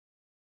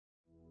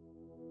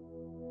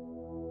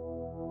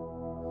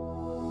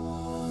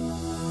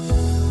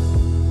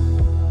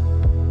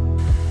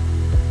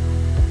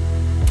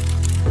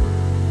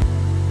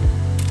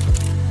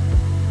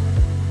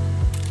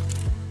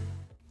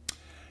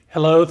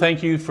Hello,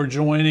 thank you for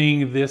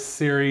joining this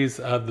series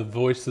of the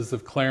Voices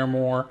of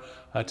Claremore.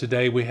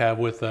 Today we have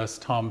with us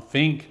Tom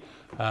Fink,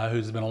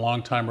 who's been a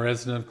longtime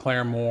resident of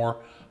Claremore,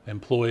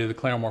 employee of the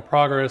Claremore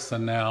Progress,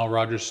 and now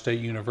Rogers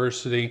State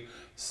University.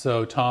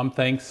 So Tom,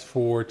 thanks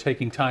for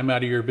taking time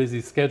out of your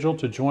busy schedule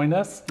to join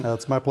us.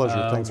 It's my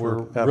pleasure. Thanks for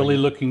having me. We're really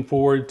looking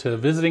forward to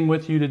visiting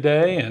with you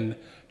today and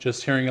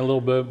just hearing a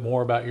little bit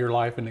more about your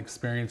life and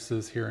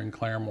experiences here in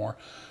Claremore.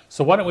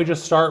 So why don't we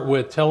just start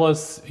with, tell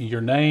us your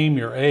name,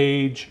 your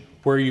age,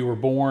 where you were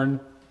born.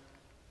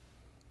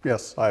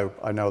 Yes,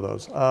 I know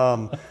those.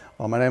 Well,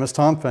 my name is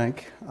Tom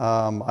Fink.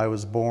 I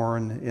was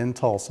born in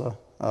Tulsa.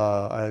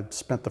 I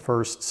spent the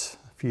first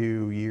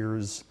few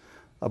years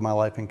of my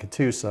life in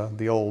Catoosa,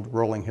 the old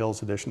Rolling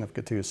Hills edition of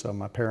Catoosa.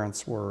 My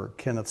parents were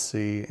Kenneth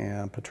C.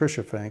 and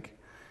Patricia Fink.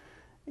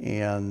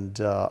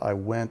 And I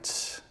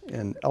went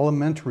in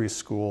elementary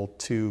school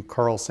to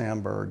Carl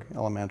Sandburg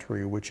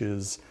Elementary, which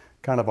is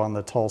kind of on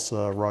the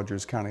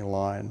Tulsa-Rogers County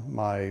line.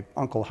 My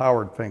uncle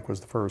Howard Fink was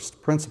the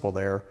first principal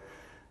there,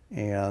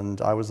 and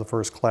I was the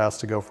first class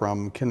to go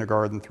from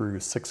kindergarten through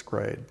 6th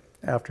grade.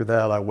 After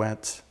that, I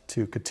went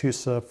to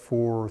Catoosa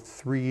for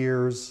 3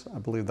 years. I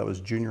believe that was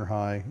junior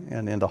high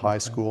and into high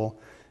school.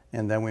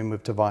 And then we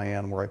moved to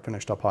Vian, where I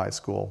finished up high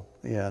school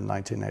in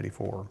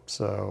 1984.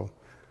 So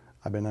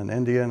I've been an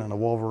Indian and a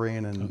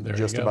Wolverine and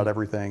just about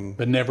everything.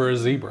 But never a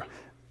zebra.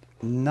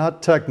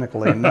 Not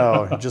technically,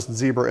 no, just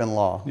zebra in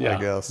law, I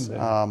guess.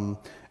 Yeah.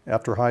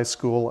 After high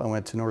school, I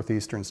went to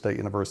Northeastern State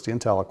University in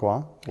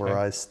Tahlequah, where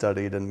I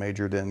studied and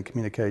majored in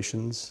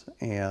communications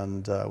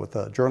and with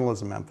a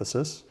journalism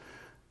emphasis.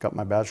 Got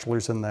my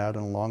bachelor's in that,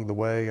 and along the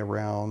way,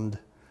 around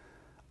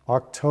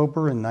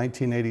October in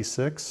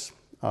 1986,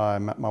 I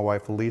met my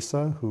wife,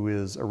 Lisa, who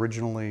is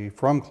originally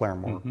from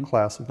Claremore,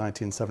 class of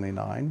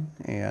 1979,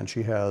 and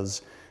she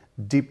has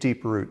deep,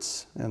 deep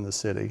roots in the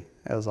city,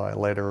 as I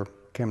later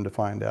came to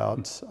find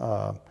out.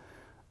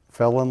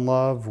 Fell in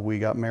love. We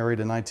got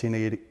married in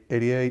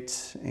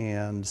 1988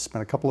 and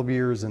spent a couple of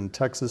years in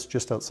Texas,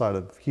 just outside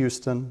of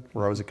Houston,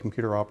 where I was a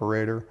computer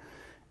operator.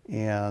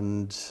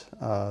 And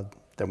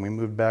then we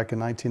moved back in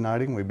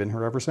 1990, and we've been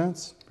here ever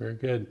since. Very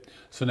good.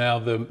 So now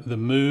the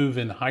move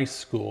in high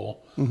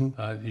school,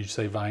 did you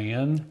say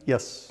Vian?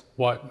 Yes.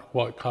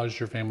 What caused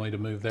your family to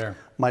move there?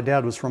 My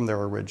dad was from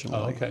there originally.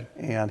 Oh, okay.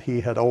 And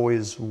he had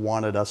always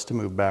wanted us to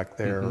move back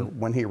there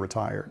when he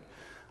retired.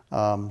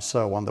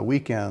 So on the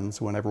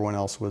weekends, when everyone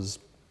else was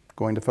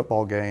going to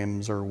football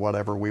games or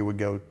whatever, we would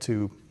go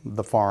to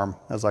the farm,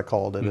 as I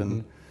called it,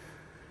 and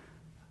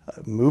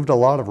moved a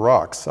lot of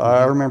rocks.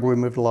 I remember we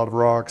moved a lot of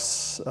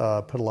rocks,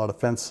 put a lot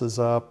of fences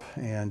up,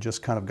 and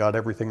just kind of got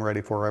everything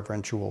ready for our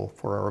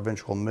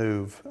eventual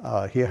move.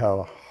 He had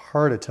a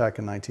heart attack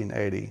in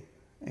 1980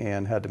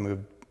 and had to move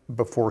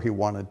before he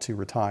wanted to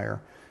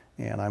retire.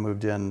 And I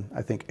moved in,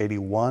 I think,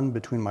 81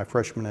 between my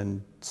freshman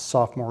and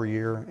sophomore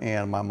year,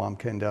 and my mom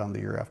came down the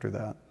year after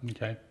that.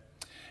 Okay.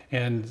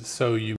 And so you